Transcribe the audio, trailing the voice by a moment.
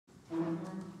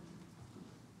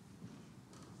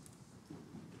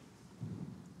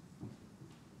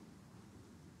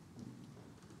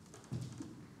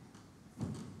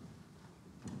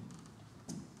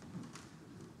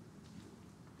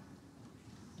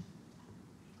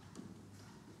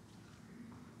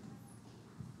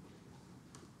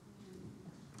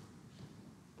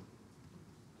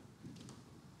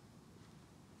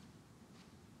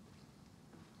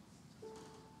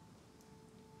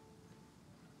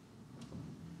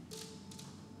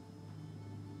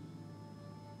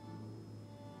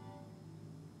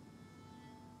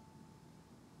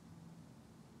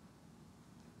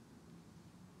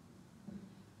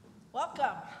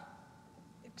Welcome.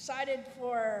 Excited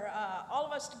for all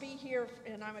of us to be here,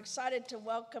 and I'm excited to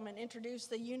welcome and introduce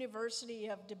the University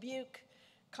of Dubuque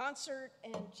Concert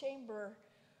and Chamber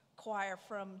Choir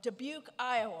from Dubuque,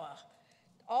 Iowa,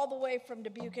 all the way from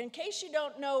Dubuque. In case you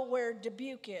don't know where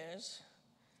Dubuque is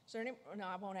there any? No,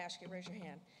 I won't ask you. Raise your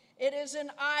hand. It is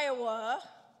in Iowa,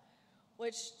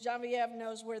 which Genevieve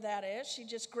knows where that is. She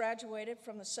just graduated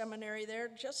from the seminary there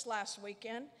just last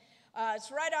weekend.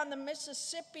 It's right on the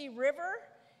Mississippi River,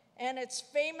 and it's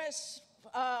famous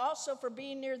also for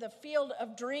being near the Field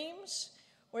of Dreams,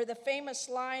 where the famous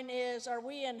line is, "Are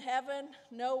we in heaven?"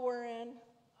 No, we're in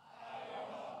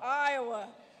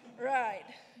Iowa. Right.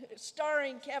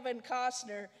 Starring Kevin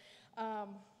Costner.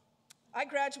 I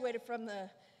graduated from the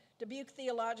Dubuque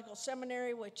Theological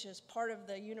Seminary, which is part of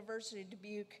the University of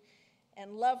Dubuque,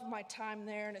 and loved my time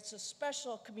there, and it's a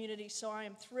special community, so I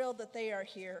am thrilled that they are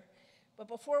here. But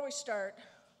before we start,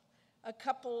 a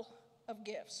couple of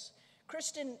gifts.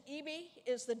 Kristen Eby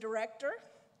is the director,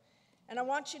 and I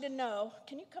want you to know,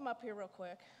 can you come up here real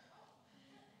quick?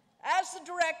 As the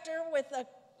director with a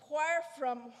choir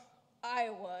from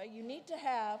Iowa, you need to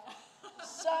have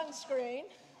sunscreen.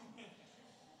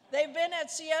 They've been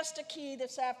at Siesta Key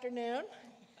this afternoon.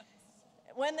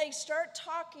 When they start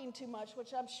talking too much,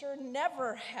 which I'm sure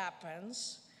never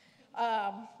happens,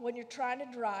 when you're trying to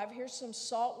drive, here's some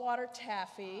saltwater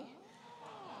taffy.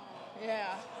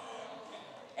 Yeah.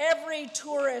 Every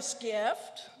tourist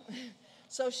gift.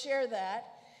 So share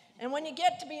that. And when you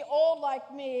get to be old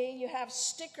like me, you have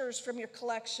stickers from your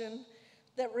collection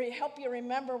that help you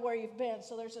remember where you've been.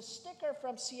 So there's a sticker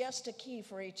from Siesta Key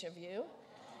for each of you.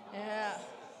 Yeah.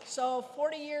 So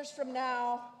 40 years from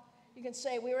now, you can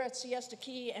say we were at Siesta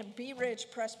Key and Bee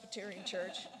Ridge Presbyterian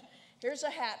Church. Here's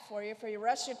a hat for you the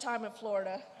rest of your time in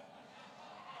Florida.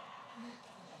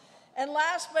 And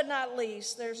last but not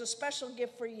least, there's a special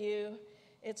gift for you.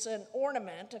 It's an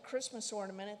ornament, a Christmas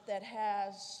ornament that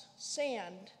has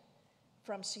sand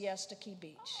from Siesta Key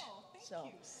Beach. Oh,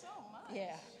 thank you so much.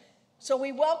 Yeah. So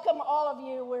we welcome all of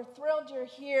you. We're thrilled you're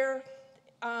here.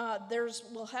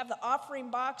 We'll have the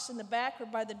offering box in the back or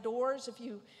by the doors. If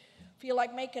you feel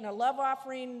like making a love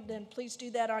offering, then please do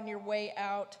that on your way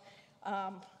out.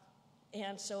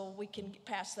 And so we can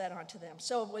pass that on to them.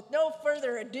 So with no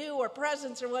further ado or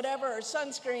presents or whatever or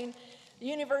sunscreen, the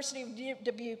University of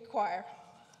Dubuque Choir.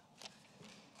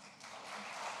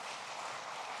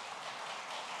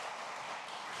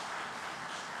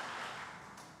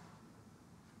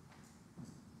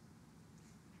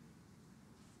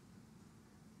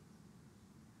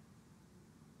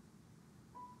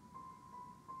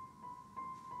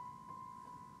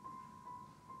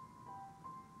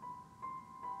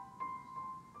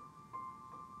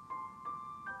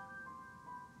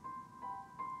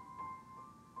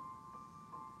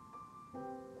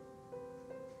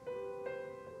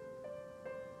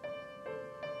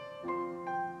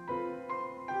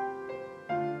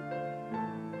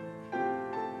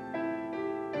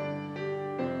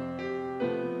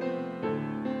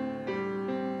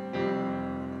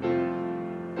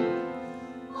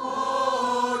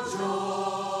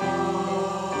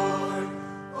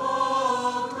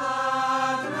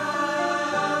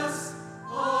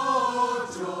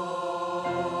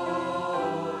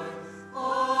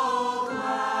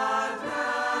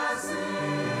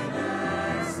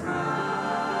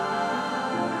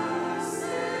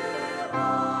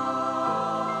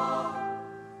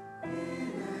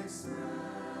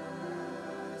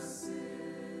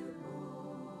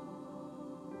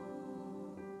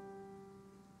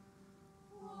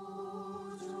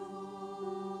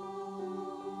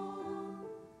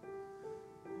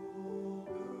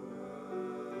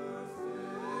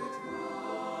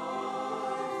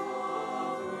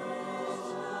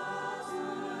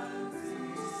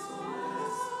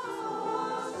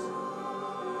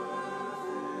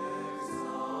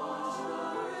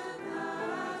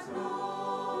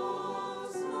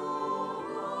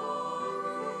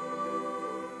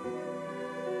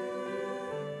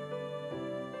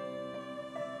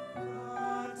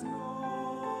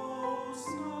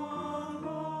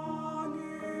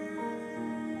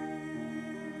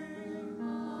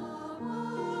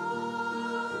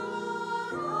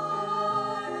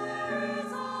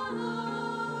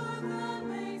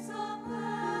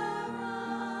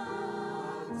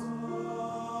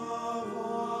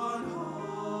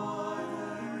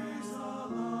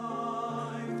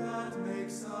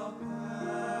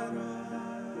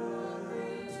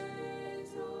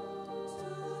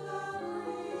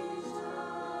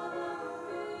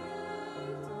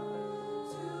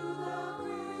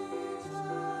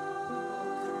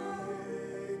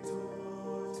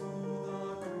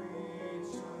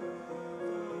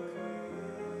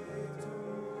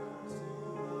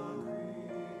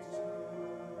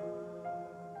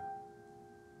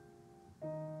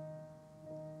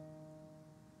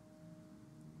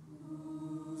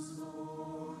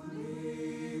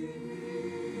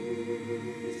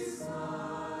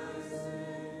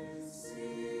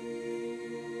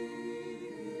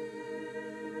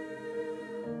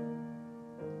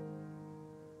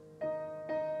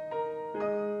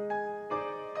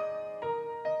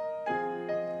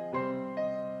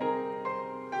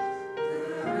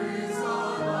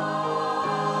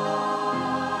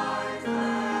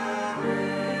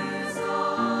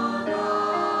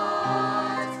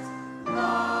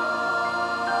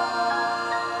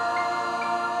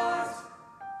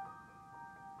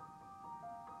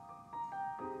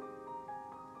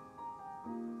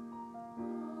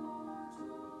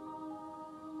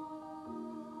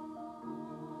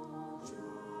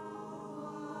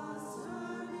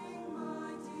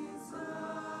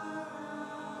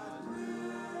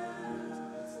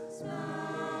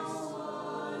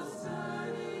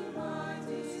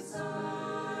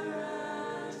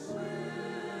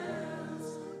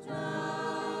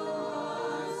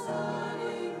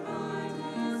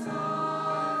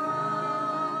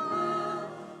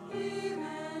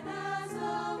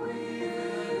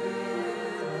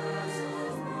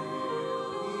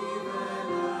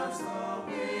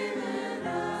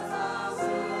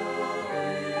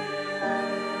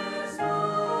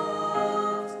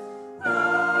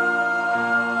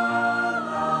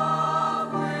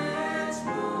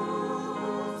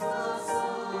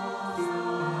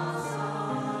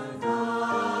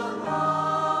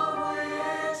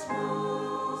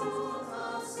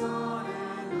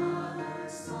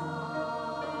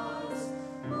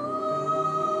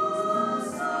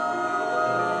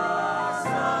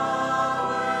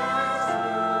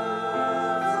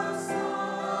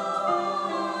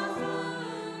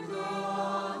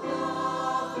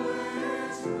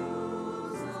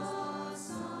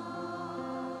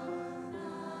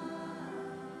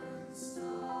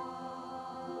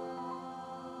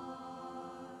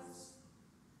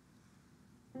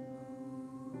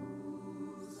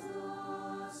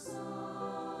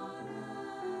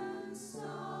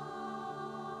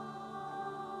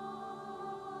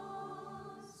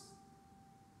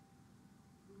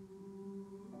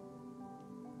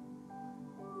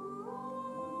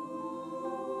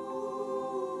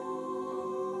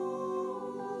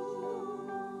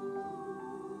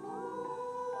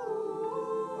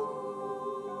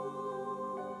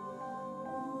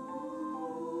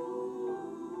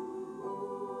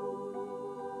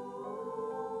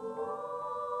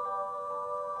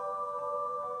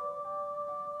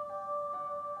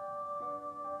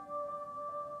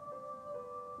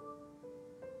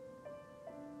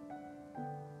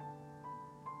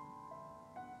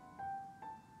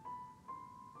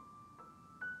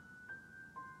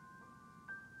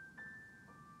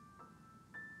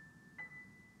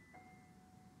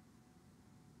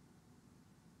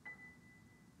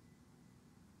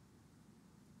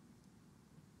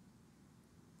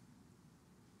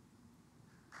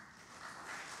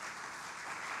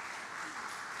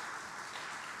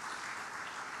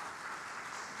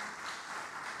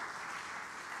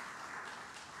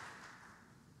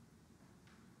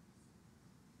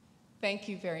 Thank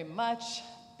you very much.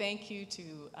 Thank you to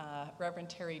Reverend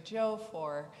Terry Joe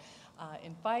for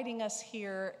inviting us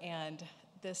here, and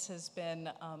this has been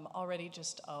already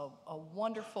just a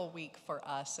wonderful week for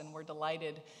us, and we're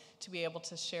delighted to be able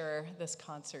to share this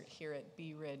concert here at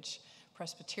Bee Ridge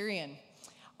Presbyterian.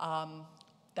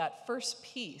 That first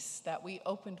piece that we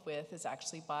opened with is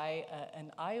actually by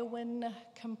an Iowan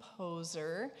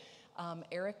composer,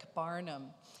 Eric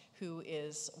Barnum, who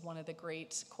is one of the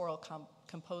great choral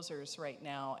composers right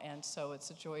now, and so it's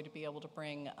a joy to be able to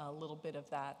bring a little bit of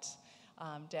that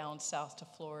down south to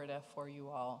Florida for you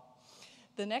all.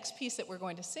 The next piece that we're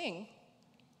going to sing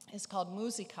is called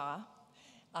Musica.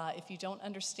 If you don't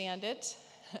understand it,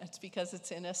 it's because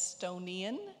it's in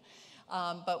Estonian,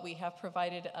 but we have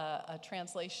provided a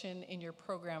translation in your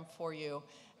program for you,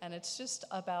 and it's just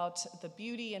about the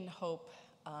beauty and hope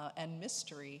and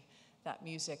mystery that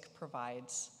music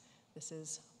provides. This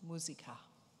is Musica.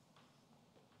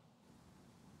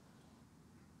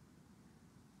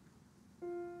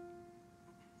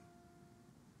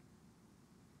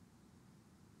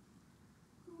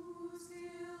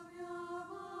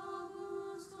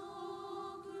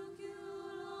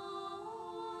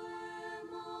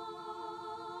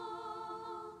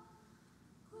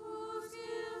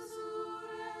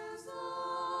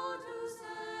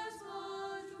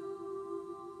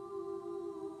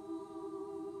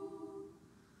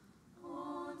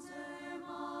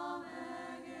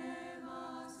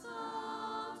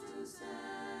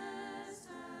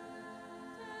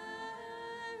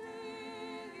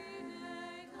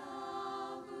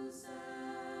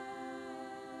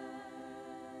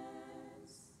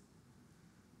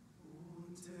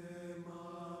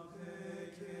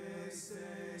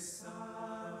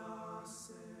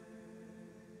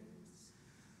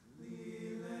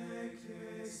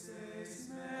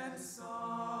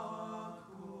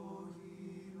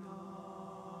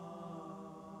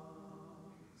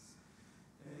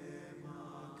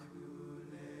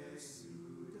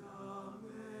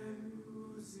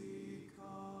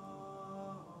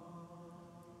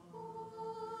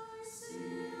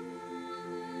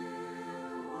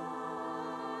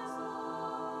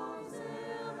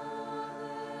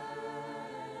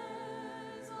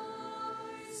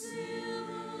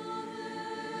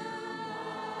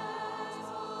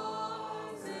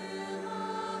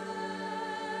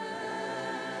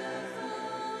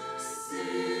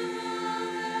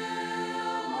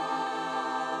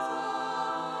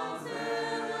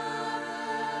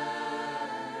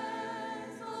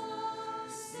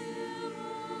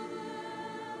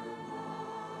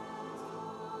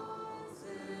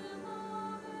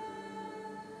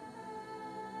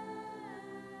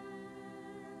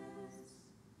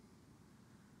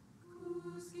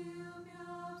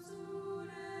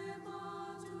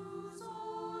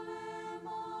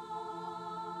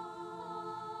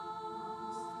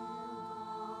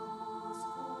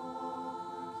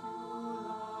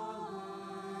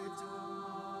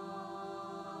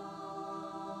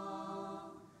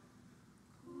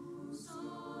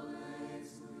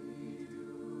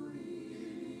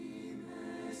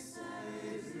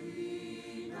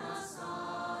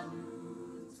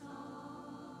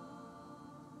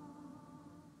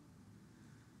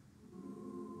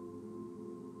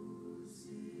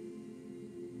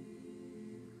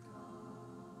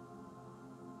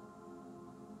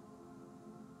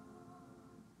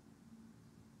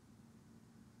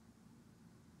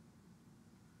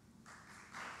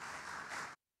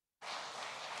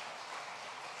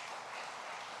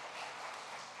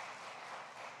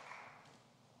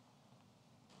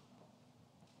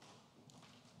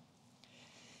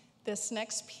 This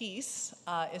next piece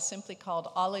is simply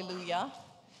called Alleluia,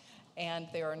 and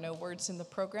there are no words in the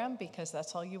program because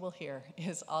that's all you will hear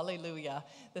is Alleluia.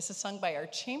 This is sung by our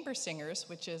chamber singers,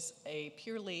 which is a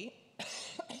purely,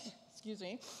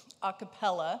 a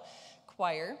cappella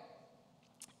choir.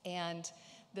 And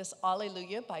this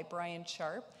Alleluia by Brian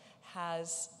Sharp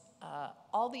has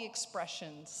all the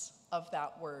expressions of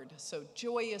that word. So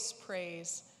joyous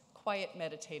praise, quiet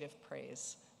meditative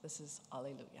praise. This is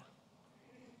Alleluia.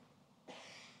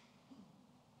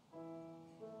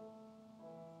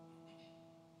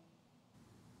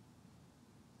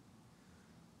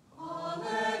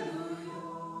 Alleluia,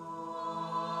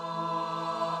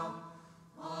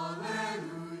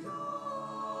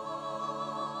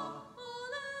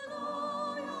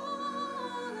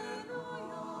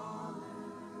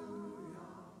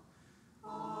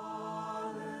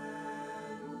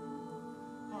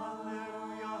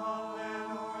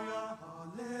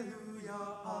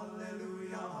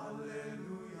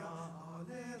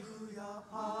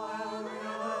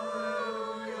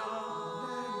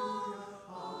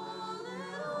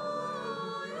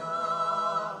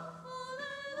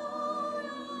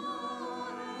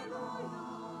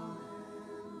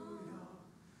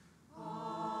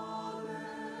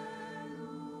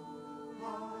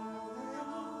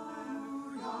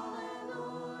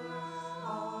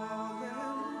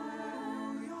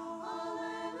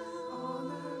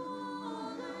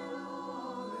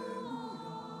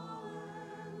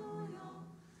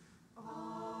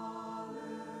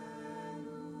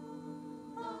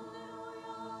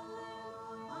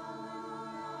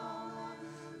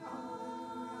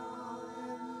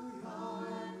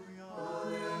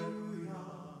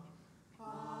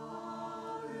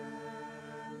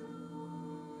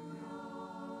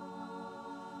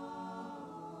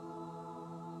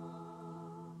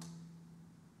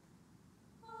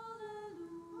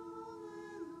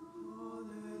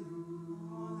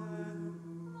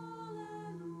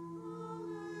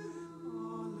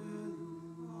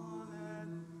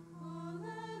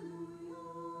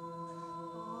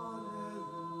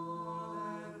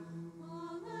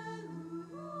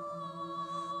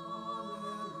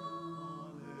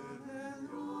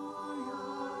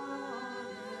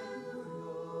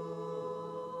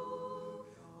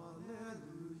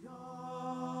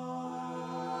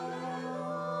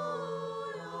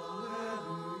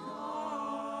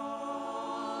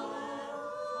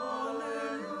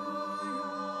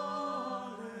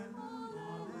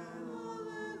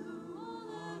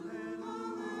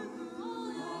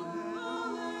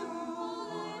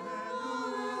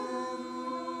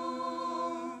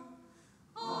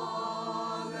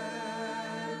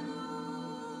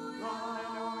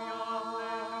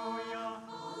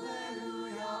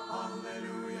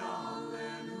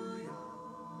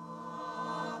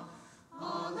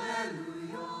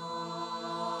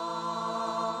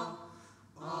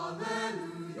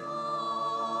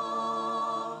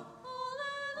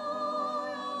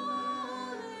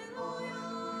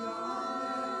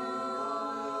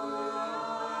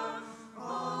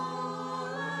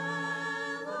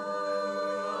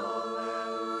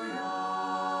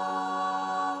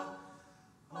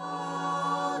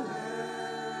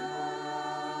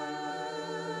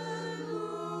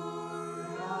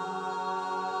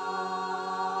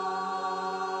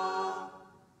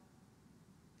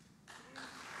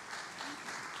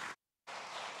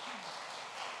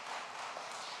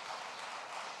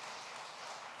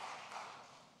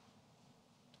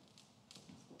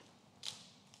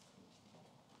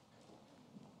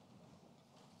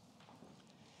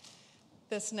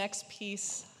 This next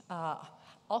piece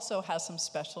also has some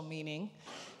special meaning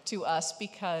to us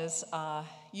because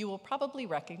you will probably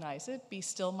recognize it. Be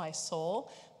Still My Soul,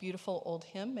 beautiful old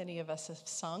hymn many of us have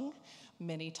sung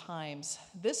many times.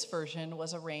 This version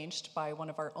was arranged by one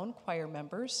of our own choir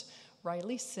members,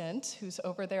 Riley Sint, who's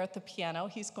over there at the piano.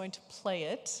 He's going to play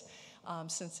it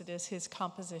since it is his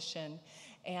composition.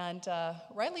 And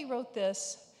Riley wrote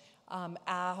this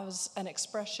as an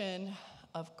expression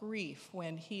of grief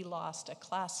when he lost a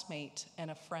classmate and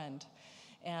a friend.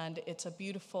 And it's a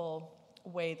beautiful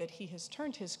way that he has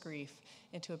turned his grief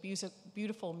into a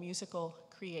beautiful musical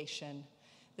creation.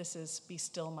 This is Be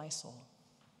Still My Soul.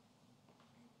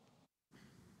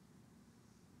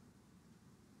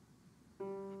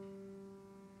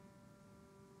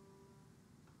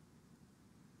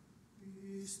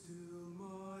 Be still,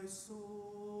 my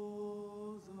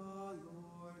soul, the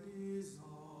Lord is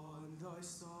on thy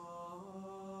side.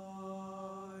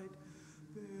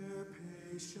 Bear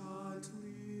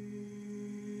patiently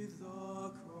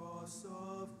the cross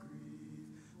of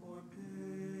grief or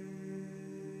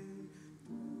pain.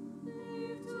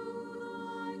 Leave to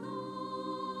thy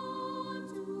God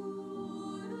to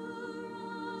order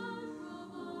and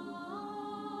provide.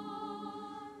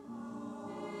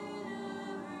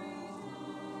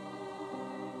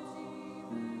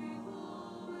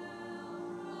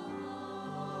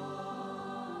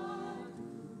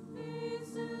 Be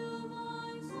still,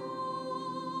 my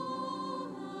soul,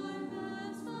 and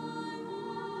rest thy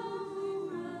holy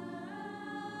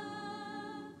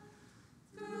friend.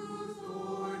 Through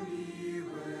thorny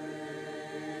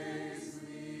ways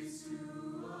leads to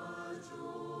a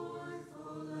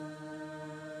joyful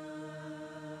land.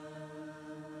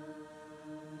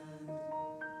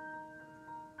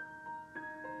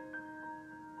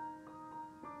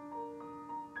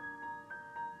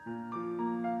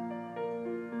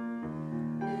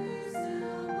 Be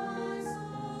still, my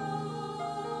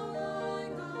soul, thy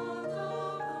God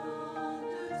doth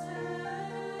undertake.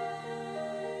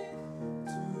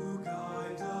 To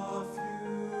guide the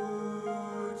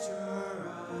future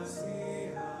as he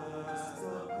has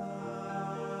the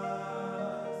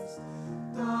past.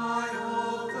 Thy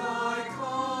hope, thy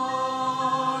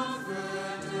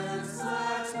confidence,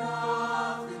 let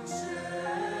nothing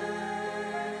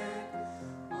shake.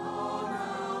 All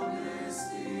now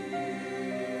mysterious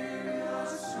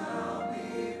shall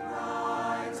be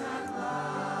bright at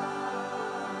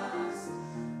last.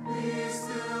 Be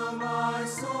still, my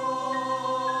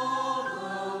soul, the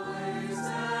ways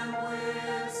and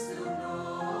winds still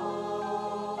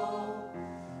know.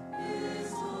 His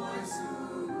voice who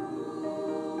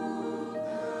ruled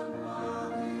them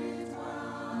while he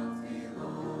dwelt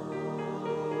below.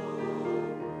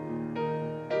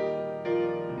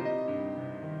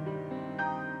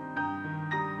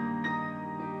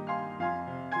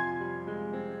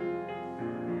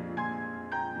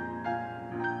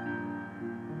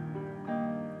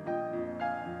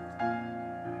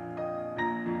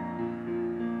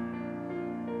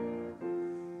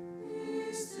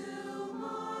 Be still,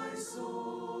 my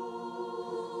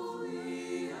soul,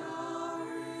 the hour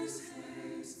is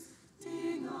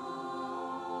hasting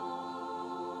on,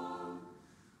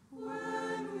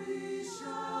 when we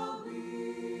shall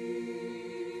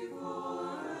be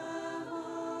forever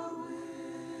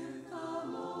with the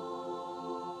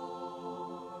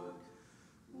Lord.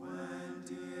 When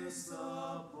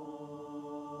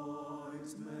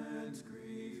disappointment,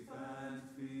 grief, and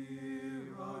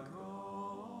fear are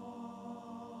gone,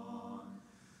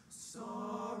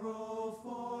 sorrow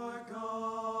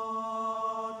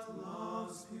forgot,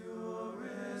 love's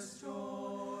purest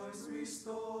joys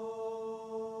restored.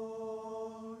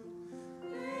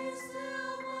 Be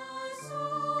still, my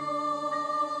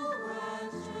soul, when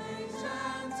change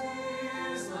and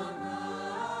tears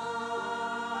unmasked.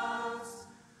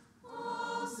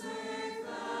 All safe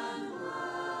and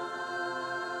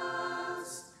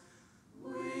blessed,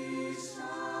 we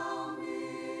shall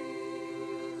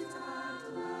meet at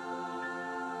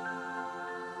last.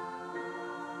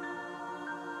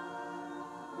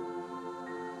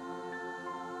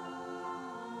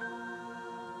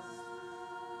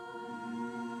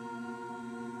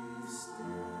 Be still.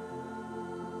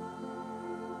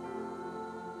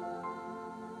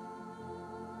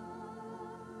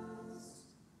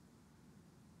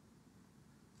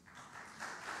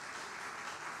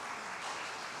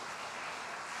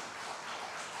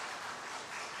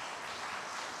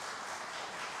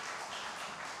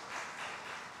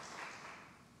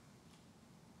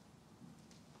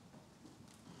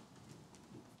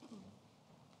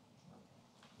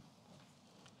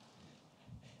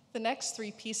 The next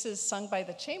three pieces sung by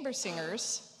the chamber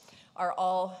singers are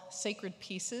all sacred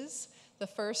pieces. The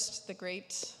first, the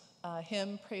great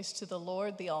hymn, Praise to the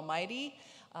Lord, the Almighty,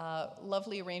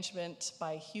 lovely arrangement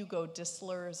by Hugo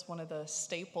Distler, is one of the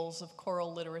staples of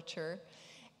choral literature.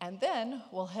 And then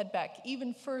we'll head back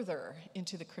even further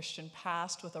into the Christian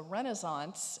past with a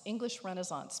English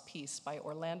Renaissance piece by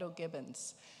Orlando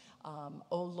Gibbons,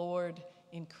 O Lord,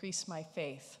 Increase My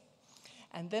Faith.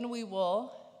 And then we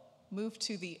will move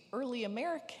to the early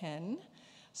American,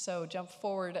 so jump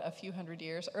forward a few hundred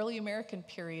years, early American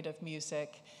period of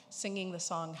music, singing the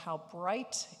song How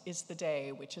Bright is the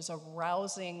Day, which is a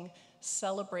rousing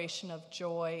celebration of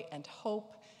joy and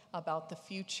hope about the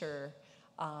future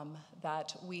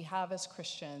that we have as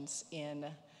Christians in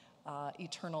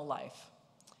eternal life.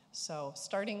 So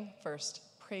starting first,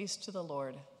 praise to the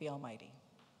Lord, the Almighty.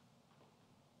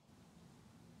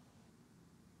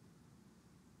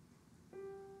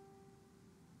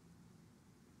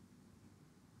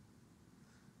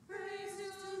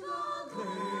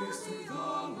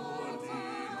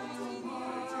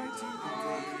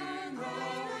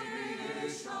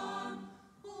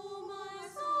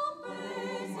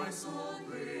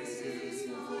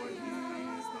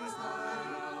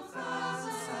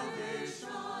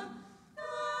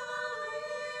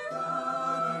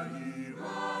 Gather here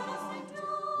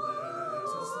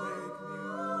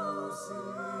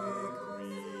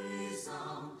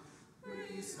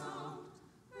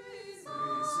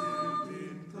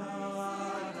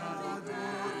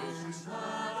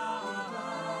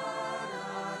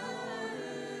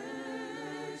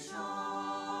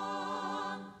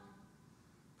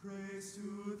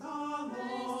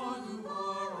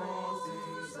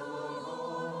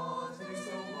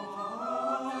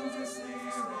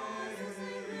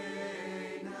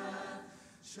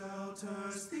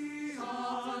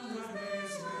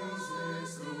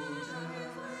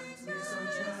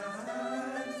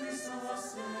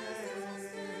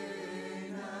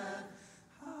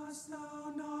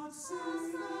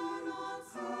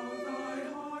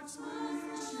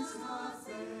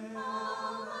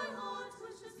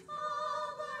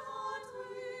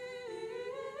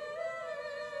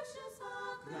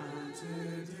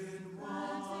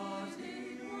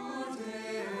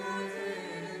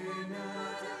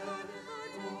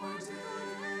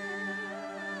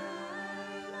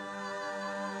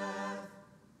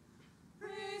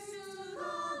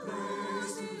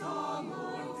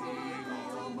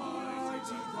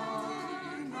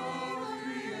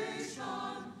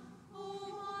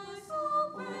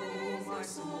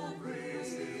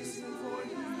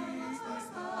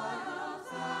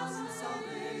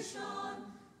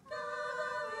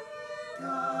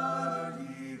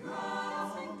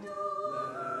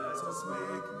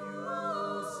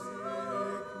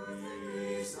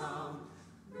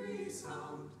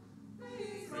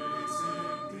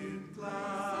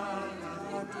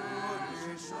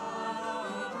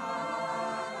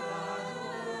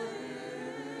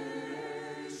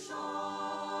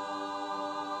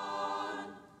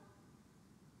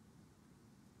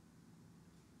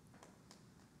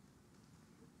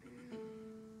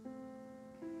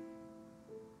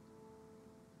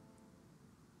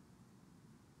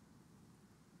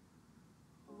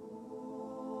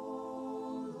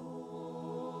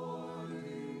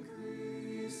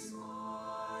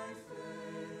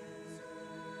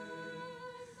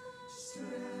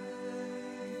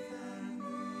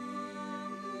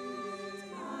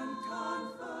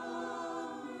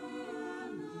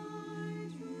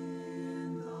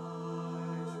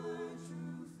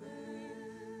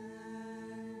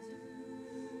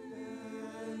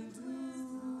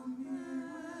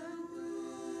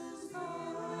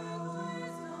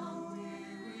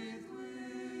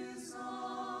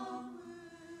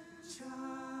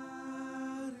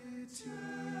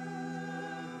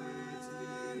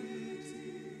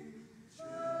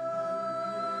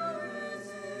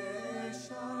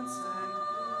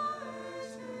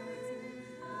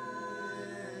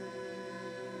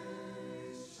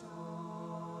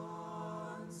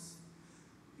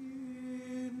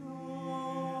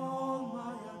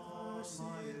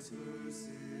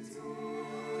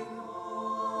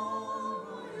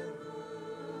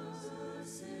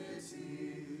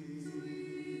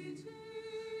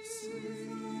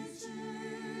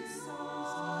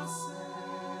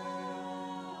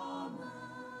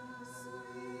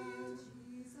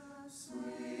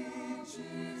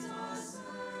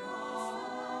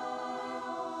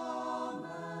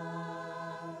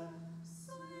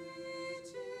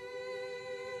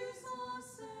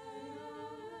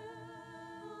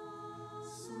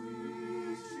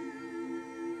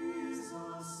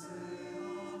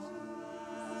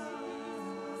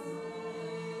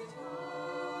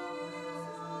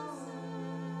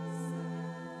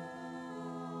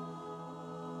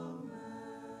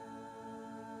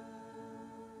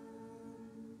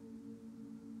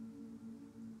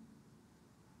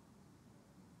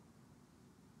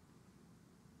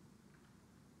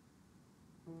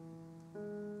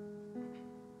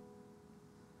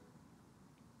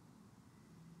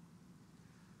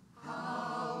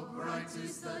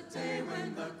day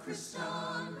when the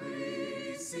Christian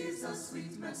receives a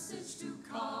sweet message to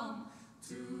come,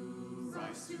 to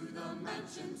rise to the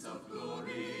mansions of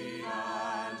glory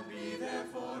and be there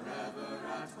forever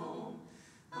at home,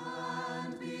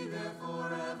 and be there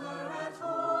forever at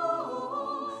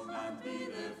home, and be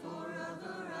there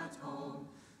forever at home,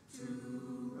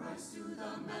 to rise to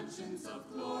the mansions of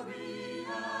glory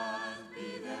and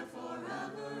be there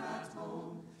forever at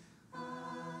home,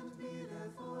 and be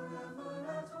there forever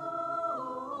at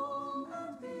home,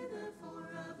 and be there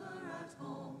forever at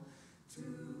home, to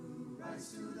rise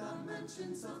to the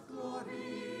mansions of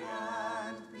glory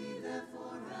and be there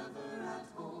forever at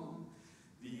home.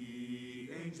 The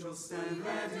angels stand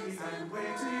ready and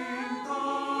waiting the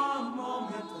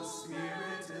moment the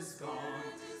Spirit is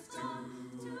gone, to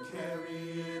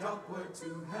carry it upward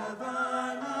to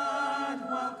heaven and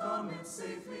welcome it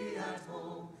safely at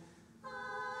home.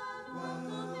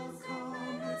 Welcome it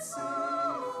safely at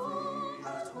home,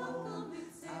 and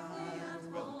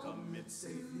welcome it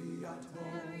safely at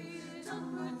home,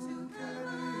 to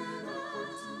carry it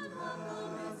upward to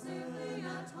heaven safely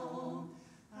at home,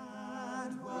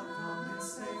 and welcome it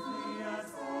safely at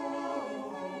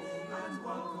home, and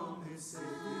welcome it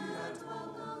safely at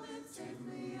home,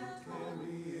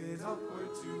 carry it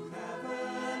upward to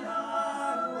heaven,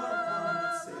 and welcome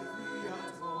it safely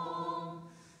at home.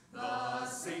 The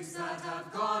saints that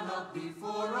have gone up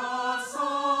before us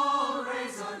all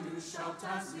raise a new shout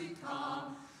as we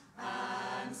come,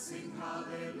 and sing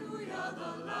hallelujah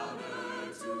the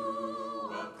louder to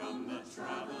welcome the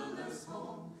travelers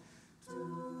home, to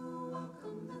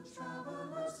welcome the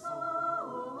travelers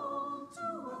home, to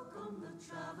welcome the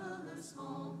travelers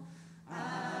home,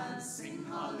 and sing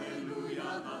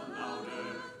hallelujah the louder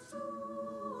to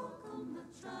welcome the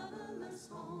travelers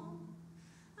home,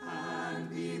 and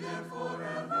be there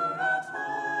forever at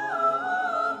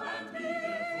home, and be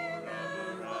there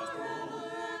forever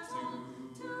at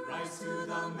home, to rise to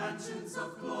the mansions of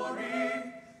glory,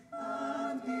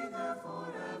 and be there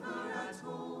forever at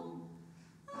home,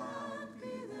 and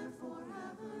be there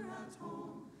forever at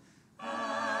home,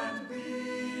 and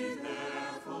be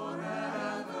there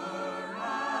forever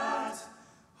at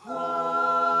home.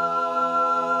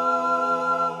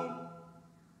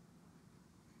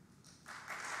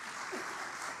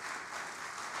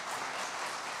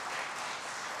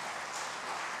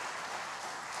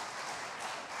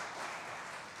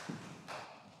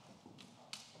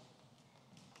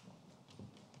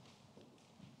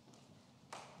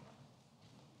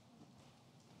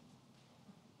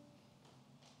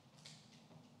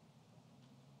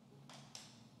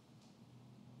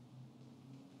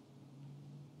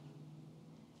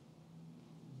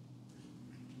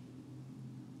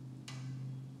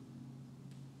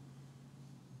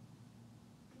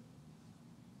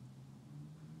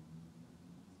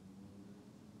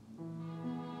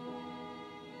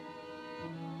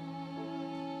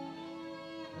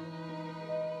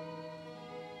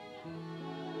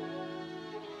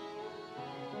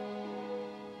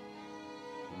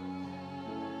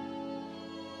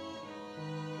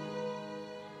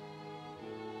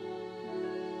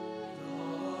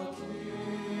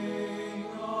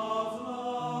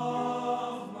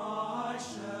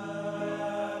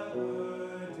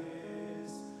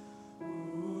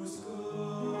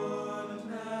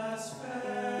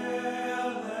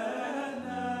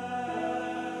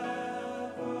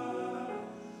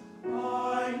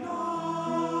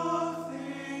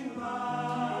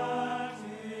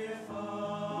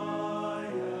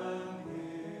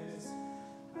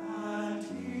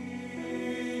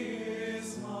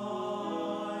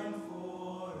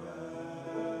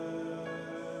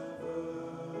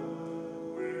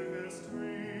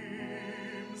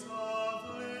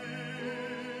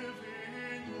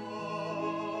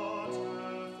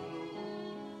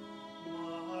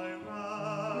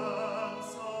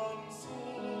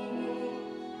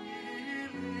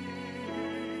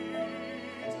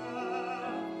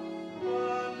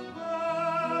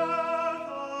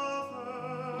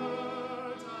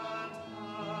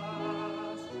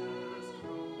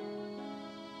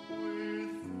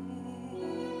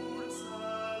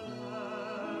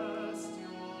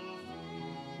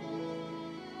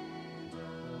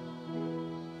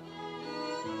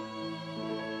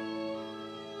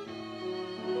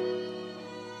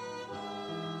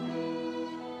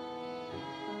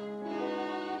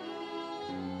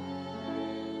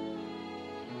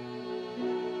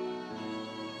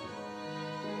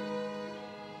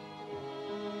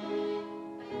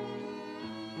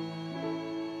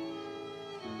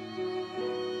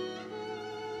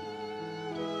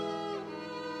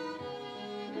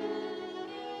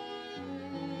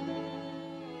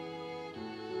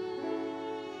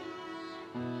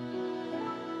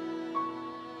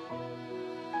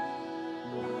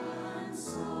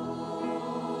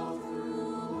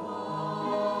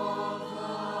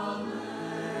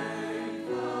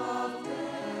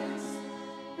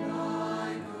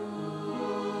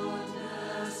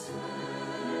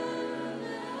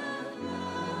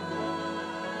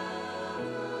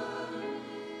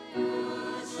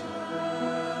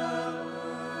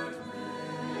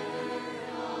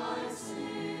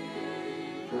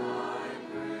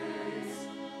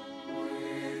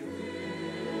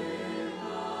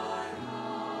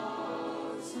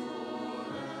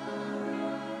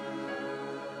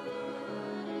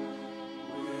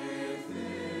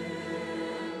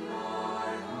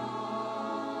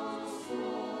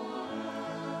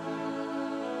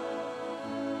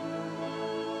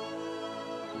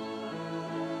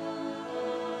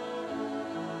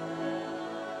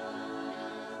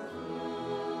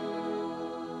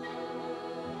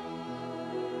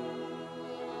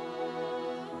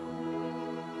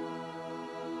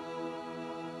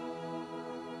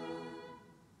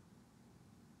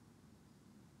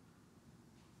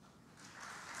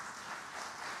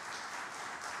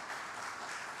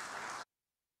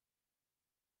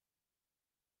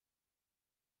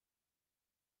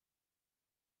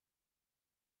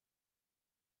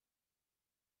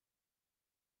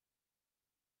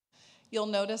 You'll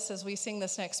notice as we sing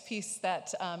this next piece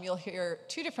that you'll hear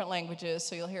two different languages.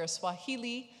 So you'll hear a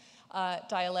Swahili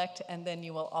dialect, and then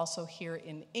you will also hear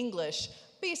in English.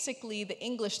 Basically, the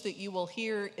English that you will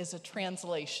hear is a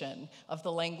translation of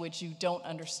the language you don't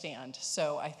understand.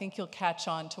 So I think you'll catch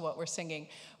on to what we're singing.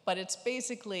 But it's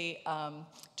basically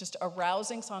just a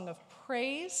rousing song of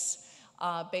praise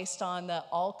based on the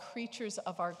All Creatures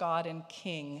of Our God and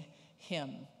King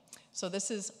hymn. So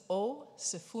this is O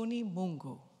Sifuni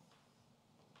Mungu.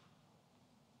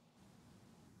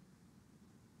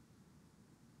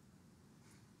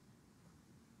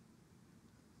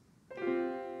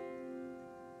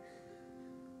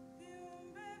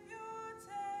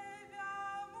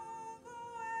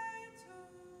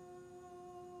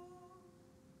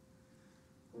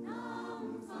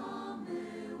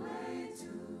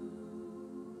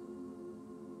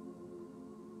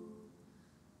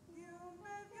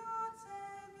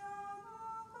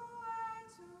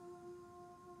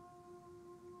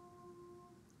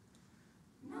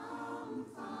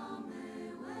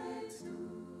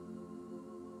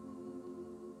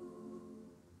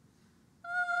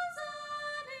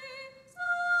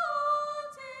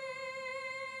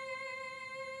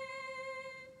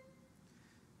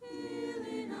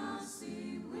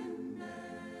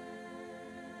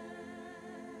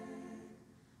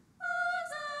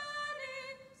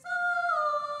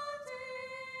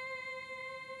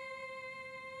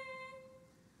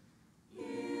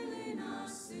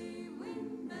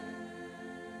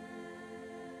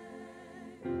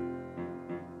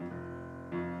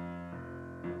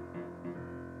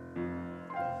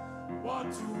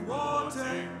 Watu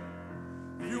wote,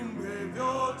 viumbe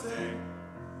vyote,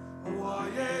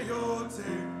 awaye yote,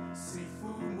 sifu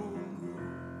Mungu.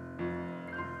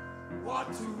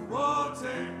 Watu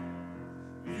wote,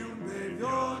 viumbe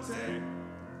vyote,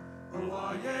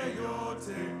 awaye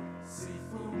yote,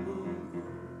 sifu Mungu.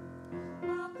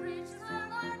 All creatures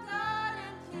of our God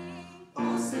and King,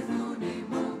 O sifuni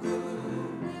Mungu,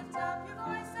 lift up your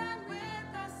voice and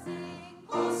with us sing.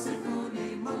 O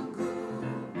sifuni Mungu.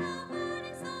 The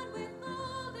burning sun with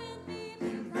golden beam,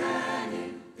 Imbeni,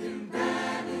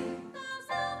 imbeni, the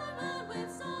silver moon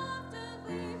with softer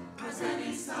gleam.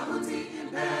 pazeni sauti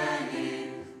imbeni,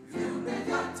 viumbe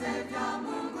vyote vya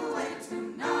Mungu wetu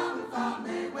na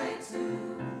mfalme wetu.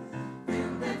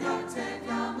 Viumbe vyote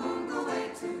vya Mungu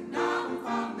wetu na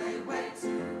mfalme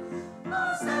wetu.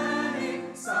 Pazeni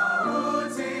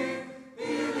sauti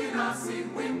ili nasi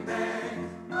mwimbe.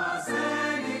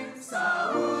 Pazeni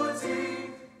sauti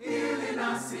ili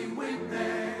nasi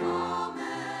mwimbe.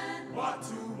 Amen.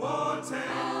 Watu wote,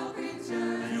 All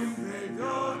creatures, viumbe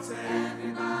vyote,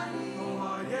 everybody,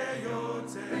 awaye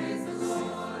yote, praise the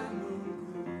Lord.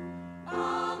 Mungu.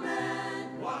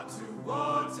 Amen. Watu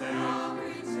wote, All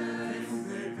creatures,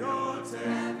 viumbe vyote,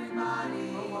 everybody,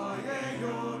 awaye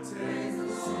yote, praise the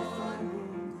Lord.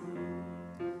 Mungu.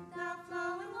 Thou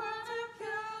flowing water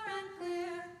pure and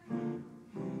clear,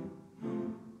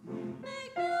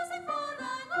 make music for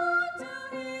thy Lord to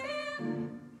hear.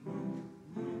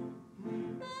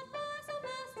 That voice of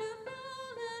blessed to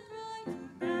full and right,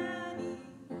 Benny,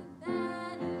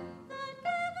 Benny, that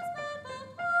givest man but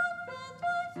forth and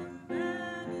light,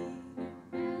 Benny,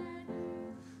 Benny.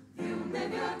 Viumbe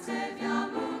vyote vya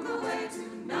Mungu wetu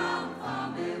na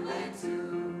mfalme wetu.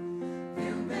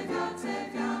 Viumbe vyote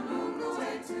vya Mungu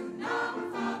wetu na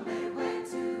mfalme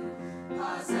wetu.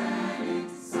 Pazeni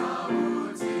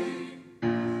sauti,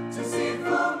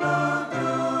 tusifu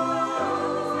Mungu.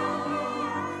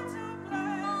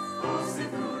 O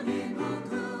sifuni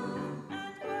Mungu.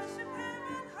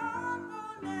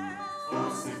 O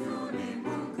sifuni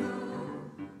Mungu.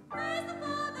 Praise the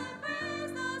Father,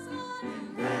 praise the Son,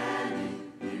 Imbeni,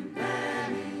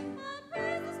 imbeni, and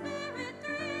praise the Spirit,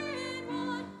 three in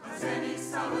one. pazeni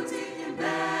sauti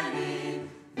imbeni.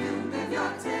 Viumbe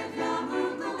vyote vya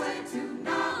Mungu wetu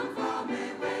na mfalme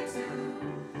wetu.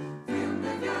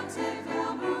 Viumbe vyote vya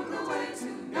Mungu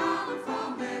wetu na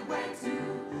mfalme wetu.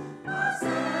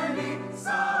 Pazeni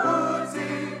sauti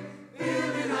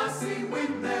ili nasi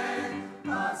mwimbe.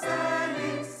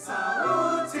 Pazeni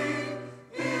sauti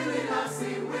ili nasi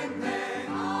mwimbe.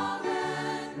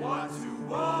 Amen. Watu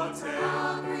wote,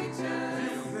 All creatures,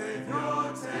 viumbe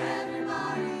vyote,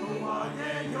 everybody,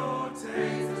 awaye yote,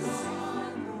 praise the sifu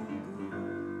Lord. Mungu.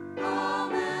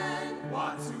 Amen.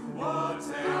 Watu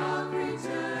wote, All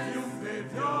creatures, viumbe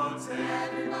vyote,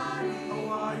 everybody,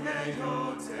 awaye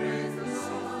yote, praise the sifu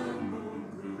Lord. Mungu.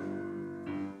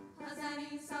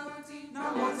 Pazeni sauti, Na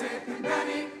wote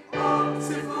imbeni, o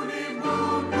sifuni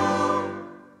Mungu.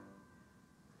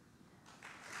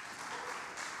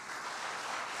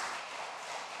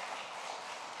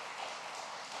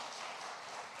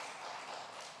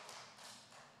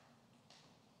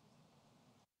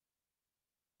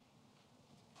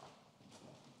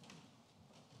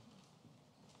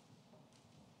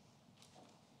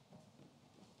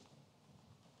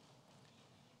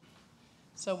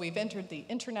 So we've entered the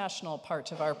international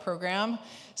part of our program.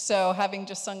 So having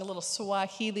just sung a little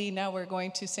Swahili, now we're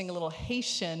going to sing a little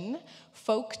Haitian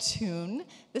folk tune.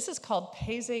 This is called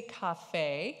Peze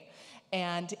Cafe,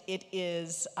 and it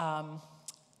is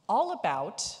all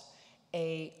about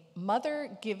a mother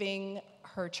giving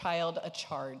her child a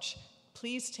charge.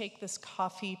 Please take this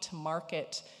coffee to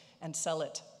market and sell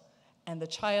it. And the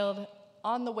child,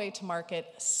 on the way to market,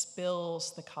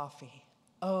 spills the coffee.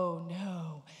 Oh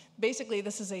no. Basically,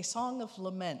 this is a song of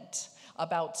lament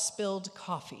about spilled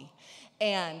coffee.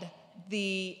 And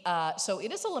so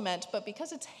it is a lament, but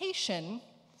because it's Haitian,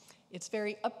 it's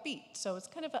very upbeat. So it's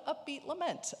kind of an upbeat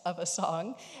lament of a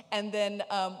song. And then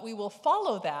we will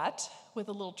follow that with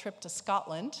a little trip to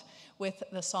Scotland with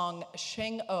the song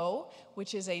Sheng O,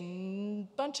 which is a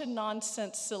bunch of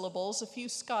nonsense syllables, a few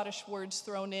Scottish words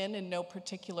thrown in no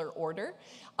particular order.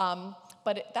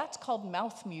 But that's called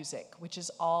mouth music, which is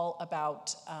all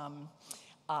about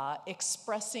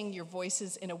expressing your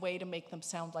voices in a way to make them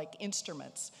sound like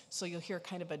instruments. So you'll hear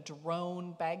kind of a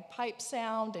drone bagpipe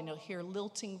sound, and you'll hear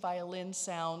lilting violin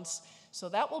sounds. So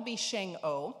that will be Sheng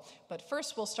O. But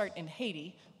first we'll start in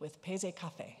Haiti with Peze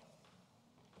Cafe.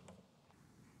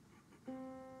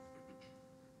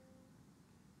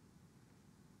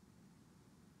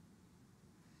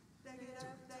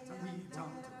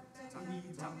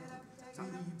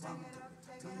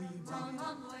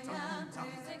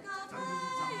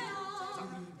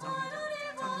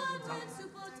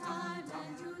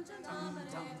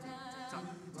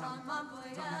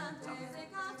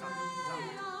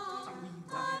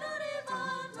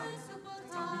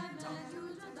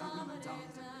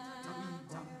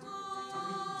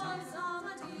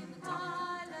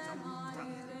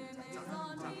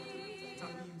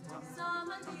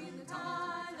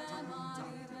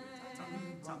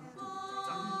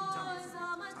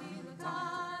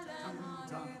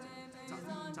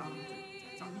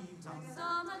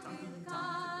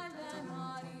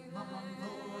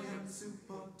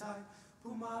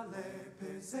 Pumale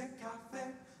Peze Cafe,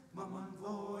 Maman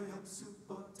voyam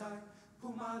supotai.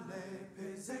 Pumale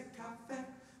Peze Cafe,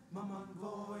 Maman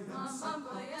voyam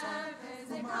supotai. Pumale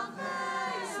Peze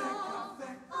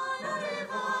Cafe, Maman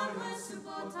voyam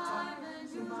supotai.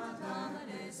 Pumale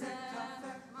Peze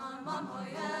Cafe, Maman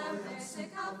voyam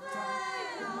supotai.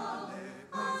 Pumale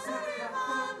Peze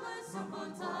Cafe,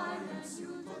 Maman voyam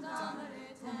supotai.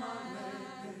 Pumale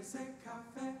Peze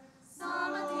Cafe.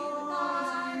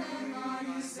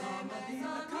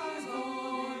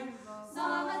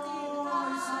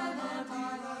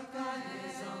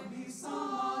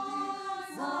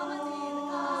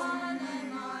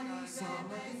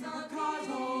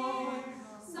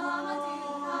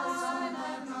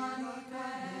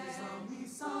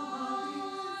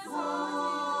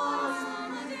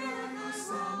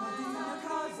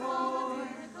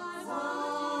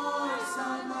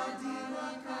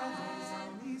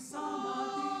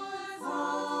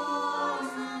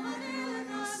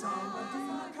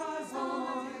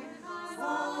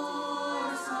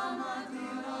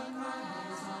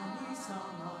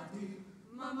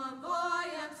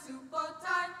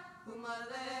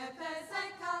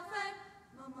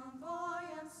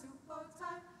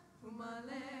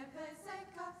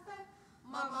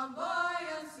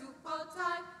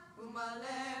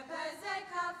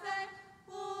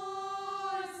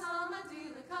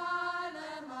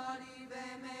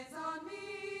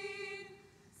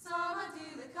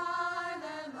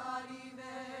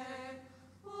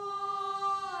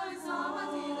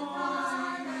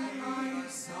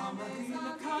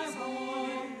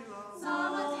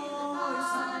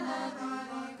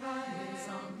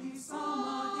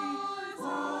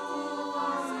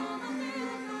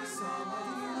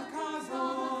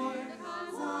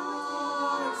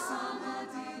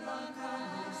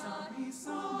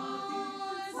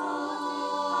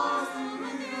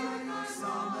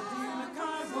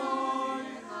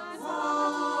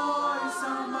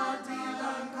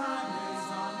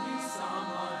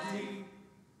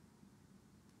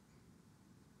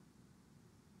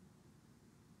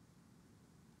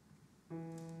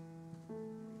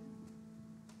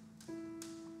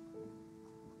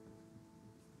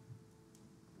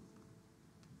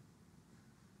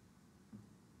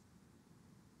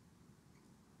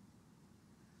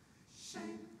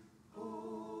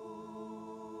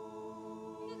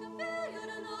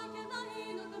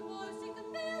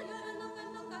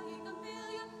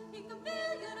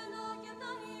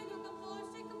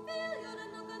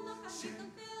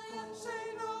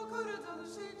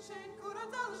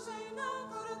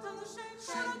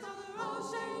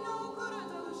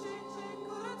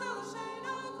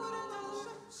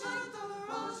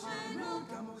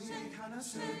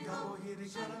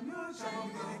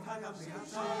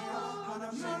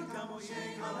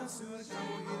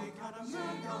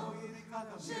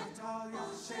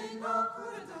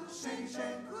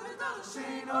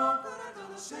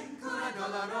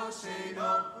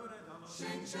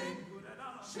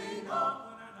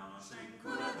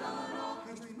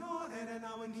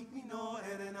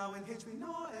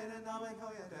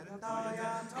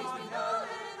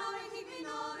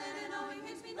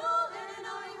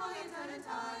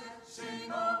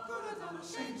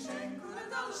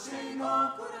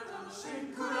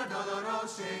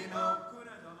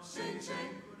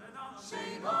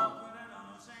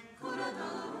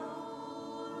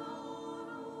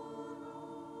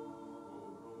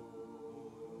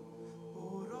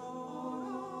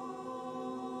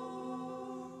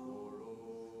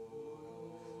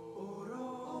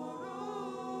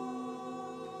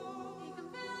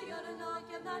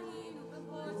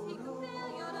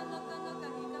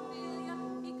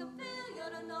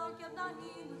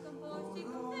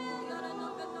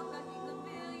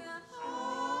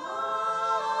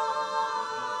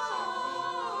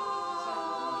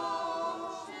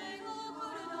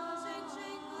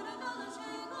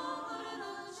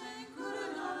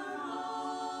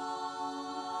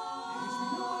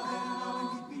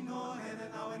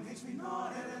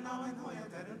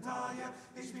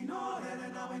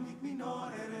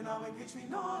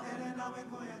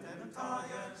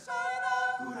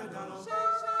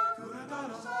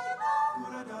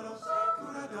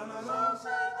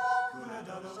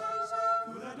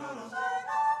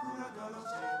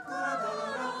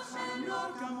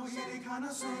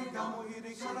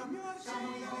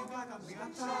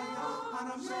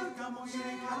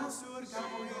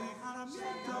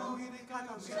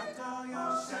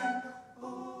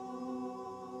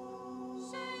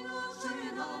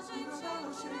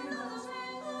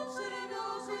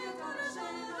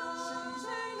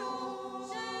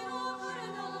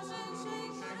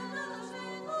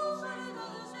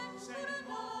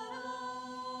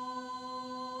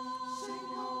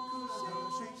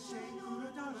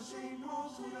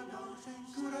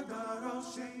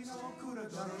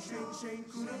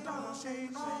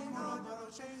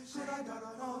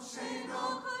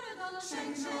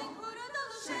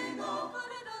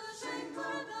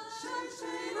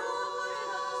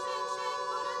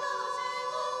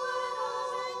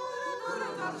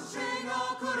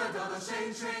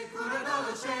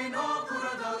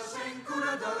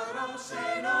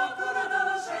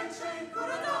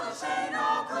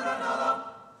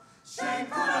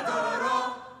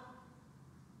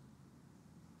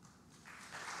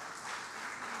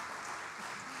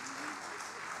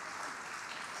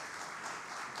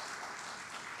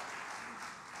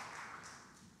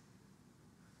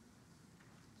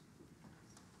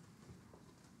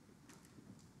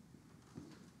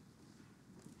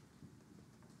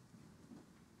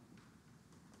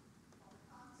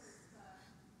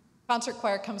 Concert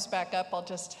choir comes back up. I'll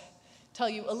just tell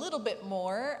you a little bit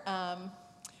more.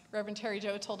 Reverend Terry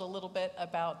Joe told a little bit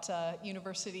about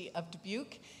University of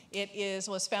Dubuque. It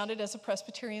was founded as a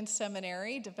Presbyterian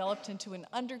seminary, developed into an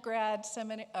undergrad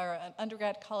an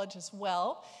undergrad college as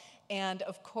well. And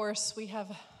of course, we have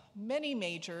many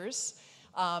majors.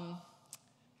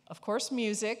 Of course,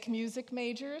 music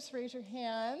majors, raise your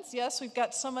hands. Yes, we've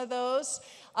got some of those.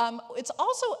 It's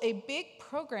also a big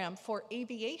program for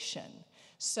aviation.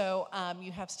 So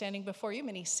you have standing before you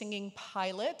many singing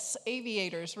pilots.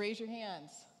 Aviators, raise your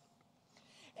hands.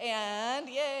 And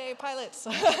yay, pilots.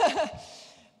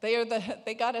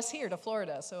 They got us here to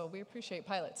Florida, so we appreciate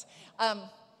pilots.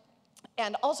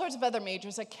 And all sorts of other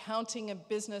majors, accounting and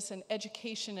business and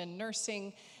education and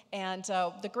nursing. And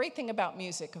the great thing about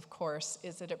music, of course,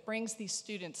 is that it brings these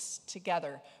students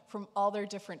together from all their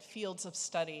different fields of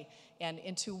study and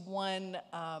into one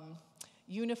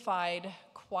unified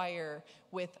choir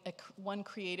with one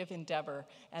creative endeavor.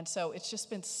 And so it's just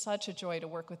been such a joy to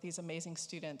work with these amazing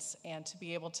students and to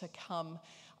be able to come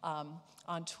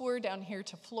on tour down here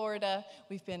to Florida.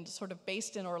 We've been sort of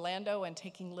based in Orlando and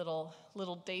taking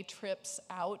little day trips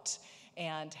out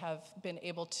and have been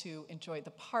able to enjoy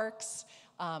the parks.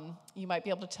 You might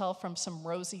be able to tell from some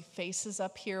rosy faces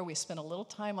up here. We spent a little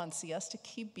time on Siesta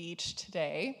Key Beach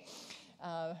today.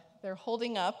 They're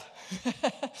holding up,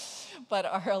 but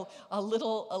are a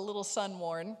little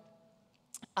sun-worn.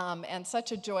 And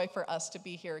such a joy for us to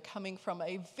be here, coming from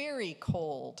a very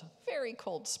cold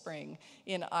spring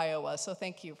in Iowa. So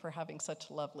thank you for having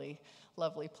such a lovely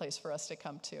place for us to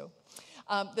come to.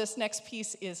 This next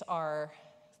piece is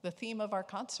the theme of our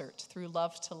concert, Through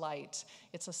Love to Light.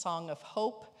 It's a song of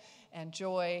hope and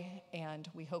joy, and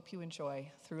we hope you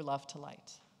enjoy Through Love to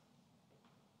Light.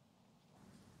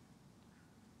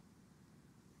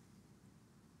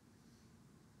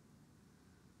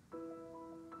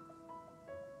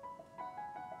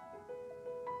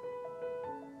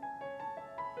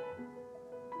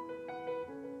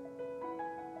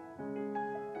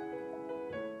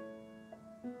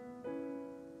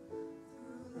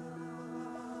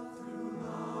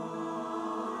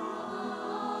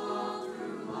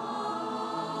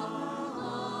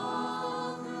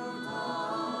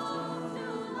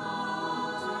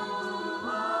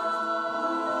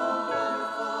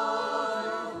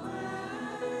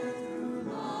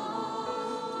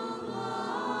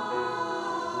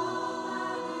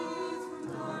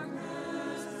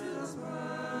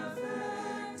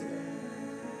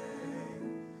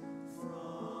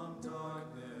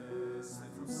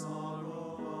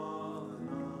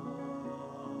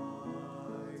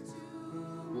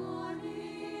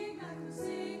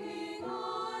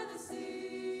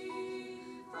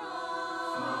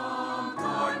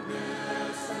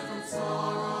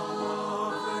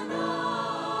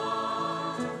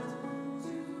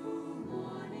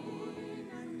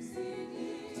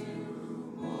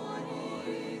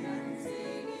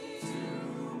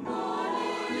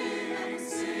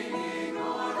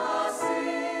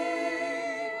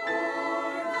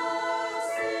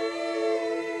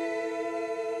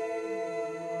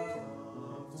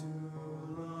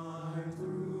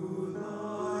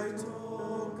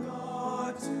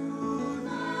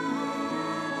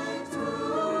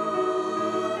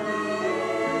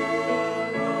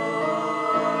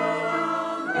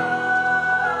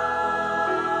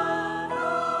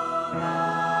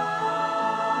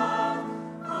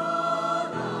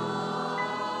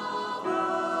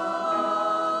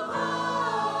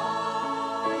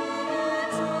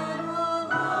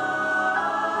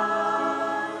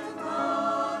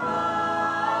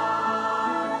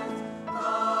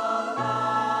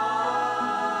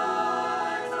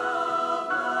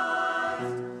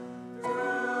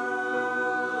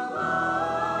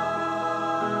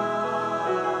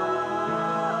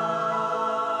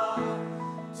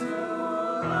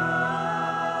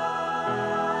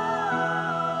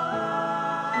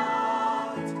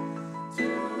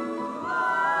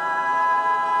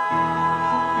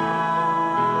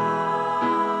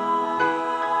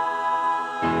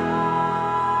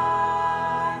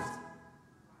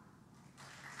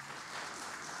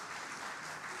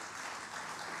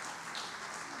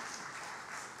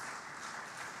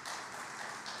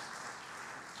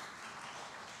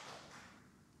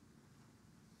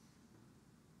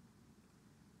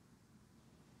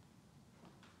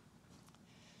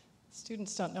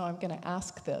 Students don't know I'm going to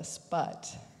ask this, but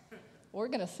we're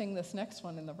going to sing this next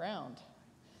one in the round.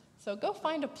 So go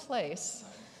find a place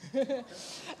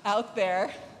out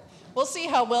there. We'll see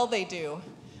how well they do.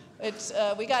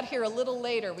 We got here a little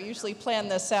later. We usually plan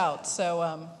this out,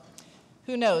 so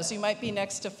who knows? You might be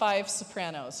next to 5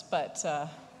 sopranos, but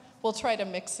we'll try to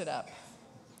mix it up.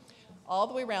 All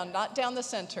the way around, not down the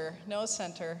center, no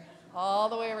center, all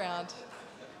the way around.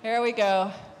 Here we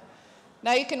go.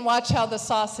 Now you can watch how the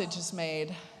sausage is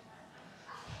made.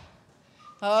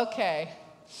 Okay.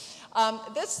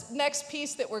 This next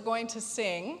piece that we're going to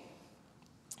sing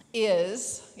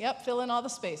is, fill in all the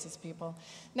spaces, people.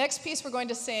 Next piece we're going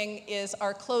to sing is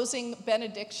our closing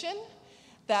benediction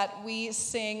that we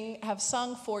have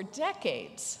sung for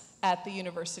decades at the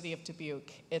University of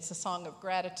Dubuque. It's a song of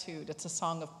gratitude, it's a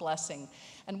song of blessing,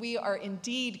 and we are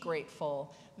indeed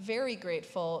grateful, very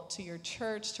grateful to your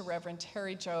church, to Reverend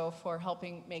Terry Joe for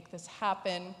helping make this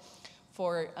happen,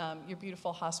 for your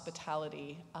beautiful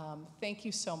hospitality. Thank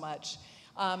you so much.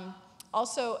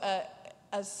 Also,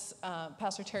 as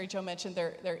Pastor Terry Joe mentioned,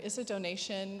 there is a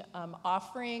donation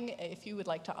offering. If you would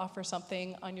like to offer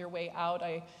something on your way out,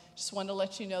 I just want to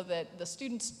let you know that the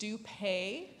students do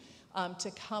pay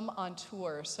to come on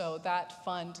tour, so that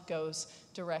fund goes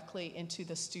directly into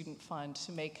the student fund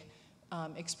to make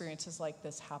experiences like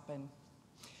this happen.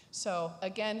 So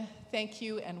again, thank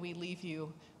you, and we leave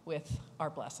you with our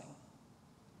blessing.